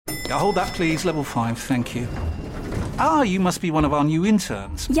Hold that, please. Level 5, thank you. Ah, you must be one of our new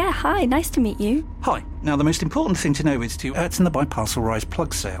interns. Yeah, hi, nice to meet you. Hi. Now, the most important thing to know is to in the biparcel rise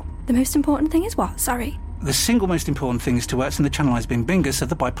plug sale. The most important thing is what? Sorry. The single most important thing is to in the channelized bin bingus of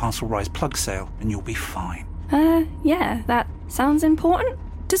the biparcel rise plug sale, and you'll be fine. Yeah, that sounds important.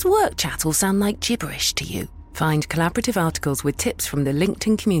 Does work chat all sound like gibberish to you? Find collaborative articles with tips from the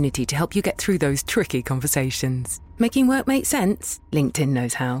LinkedIn community to help you get through those tricky conversations. Making work make sense? LinkedIn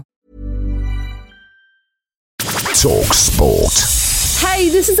knows how. talkSPORT. Hey,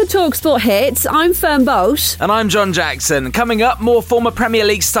 this is the talkSPORT Hits. I'm Fern Bolt. And I'm John Jackson. Coming up, more former Premier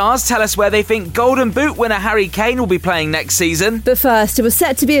League stars tell us where they think Golden Boot winner Harry Kane will be playing next season. But first, it was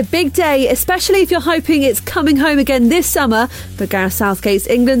set to be a big day, especially if you're hoping it's coming home again this summer. But Gareth Southgate's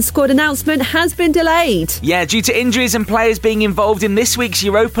England squad announcement has been delayed. Yeah, due to injuries and players being involved in this week's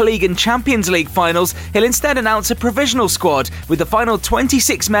Europa League and Champions League finals, he'll instead announce a provisional squad with the final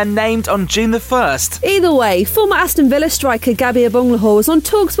 26 men named on June the 1st. Either way, former Aston Villa striker Gabby Agbonlahor was on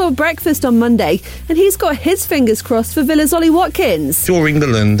talkSPORT Breakfast on Monday, and he's got his fingers crossed for Villa's Ollie Watkins. If you're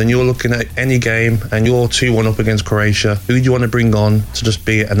England and you're looking at any game and you're 2-1 up against Croatia, who do you want to bring on to just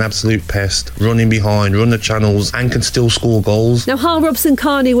be an absolute pest, running behind, run the channels and can still score goals? Now, Hal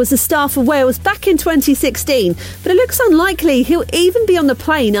Robson-Carney was the star for Wales back in 2016, but it looks unlikely he'll even be on the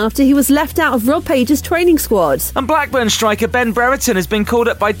plane after he was left out of Rob Page's training squad. And Blackburn striker Ben Brereton has been called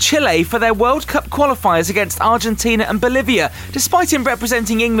up by Chile for their World Cup qualifiers against Argentina and Bolivia. Despite him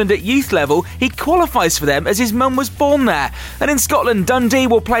representing England at youth level, he qualifies for them as his mum was born there. And in Scotland, Dundee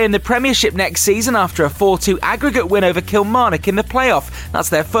will play in the Premiership next season after a 4-2 aggregate win over Kilmarnock in the playoff. That's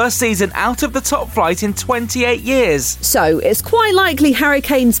their first season out of the top flight in 28 years. So, it's quite likely Harry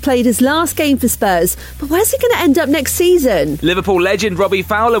Kane's played his last game for Spurs, but where's he going to end up next season? Liverpool legend Robbie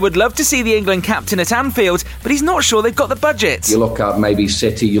Fowler would love to see the England captain at Anfield, but he's not sure they've got the budget. You look at maybe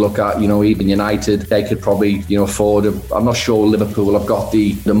City, you look at, even United, they could probably, afford I'm not sure Liverpool have got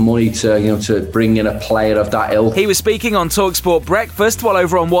the money to bring in a player of that ilk. He was speaking on talkSPORT Breakfast, while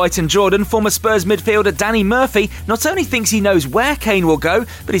over on White and Jordan, former Spurs midfielder Danny Murphy not only thinks he knows where Kane will go,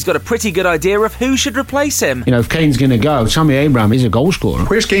 but he's got a pretty good idea of who should replace him. If Kane's going to go, Tammy Abraham is a goal scorer.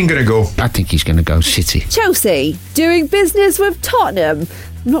 Where's Kane going to go? I think he's going to go City. Chelsea, doing business with Tottenham.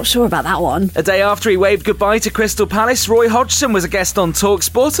 I'm not sure about that one. A day after he waved goodbye to Crystal Palace, Roy Hodgson was a guest on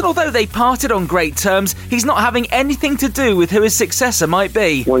talkSPORT, and although they parted on great terms, he's not having anything to do with who his successor might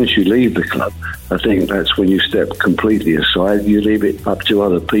be. Once you leave the club, I think that's when you step completely aside. You leave it up to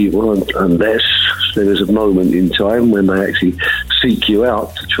other people, unless there is a moment in time when they actually seek you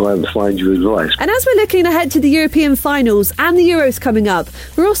out to try and find you advice. And as we're looking ahead to the European finals and the Euros coming up,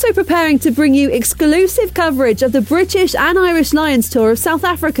 we're also preparing to bring you exclusive coverage of the British and Irish Lions tour of South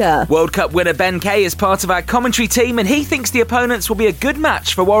Africa. World Cup winner Ben Kay is part of our commentary team, and he thinks the opponents will be a good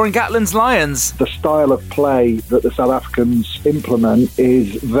match for Warren Gatland's Lions. The style of play that the South Africans implement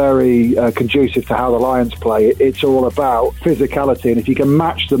is very conducive to how the Lions play. It's all about physicality, and if you can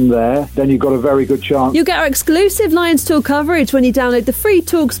match them there, then you've got a very good chance. You'll get our exclusive Lions tour coverage when you download the free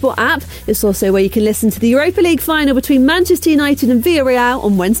talkSPORT app. It's also where you can listen to the Europa League final between Manchester United and Villarreal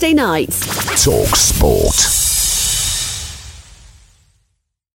on Wednesday night. talkSPORT.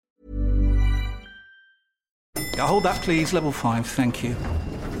 Hold that, please. Level 5, thank you.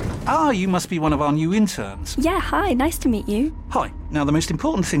 Ah, you must be one of our new interns. Yeah, hi, nice to meet you. Hi. Now, the most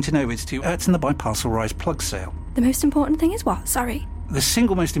important thing to know is to in the biparcel rise plug sale. The most important thing is what? Sorry. The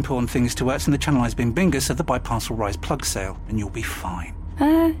single most important thing is to in the channelized bin bingus of the biparcel rise plug sale, and you'll be fine.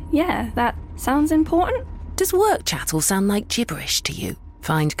 Yeah, that sounds important. Does work chat all sound like gibberish to you?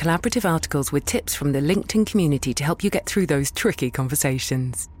 Find collaborative articles with tips from the LinkedIn community to help you get through those tricky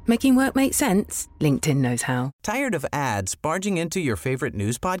conversations. Making work make sense? LinkedIn knows how. Tired of ads barging into your favorite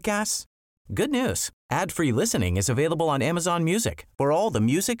news podcasts? Good news. Ad-free listening is available on Amazon Music for all the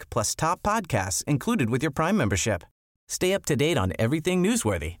music plus top podcasts included with your Prime membership. Stay up to date on everything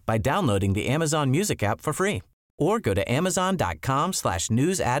newsworthy by downloading the Amazon Music app for free. Or go to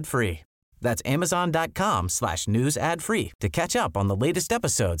amazon.com/news ad free. That's amazon.com/news ad free to catch up on the latest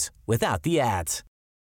episodes without the ads.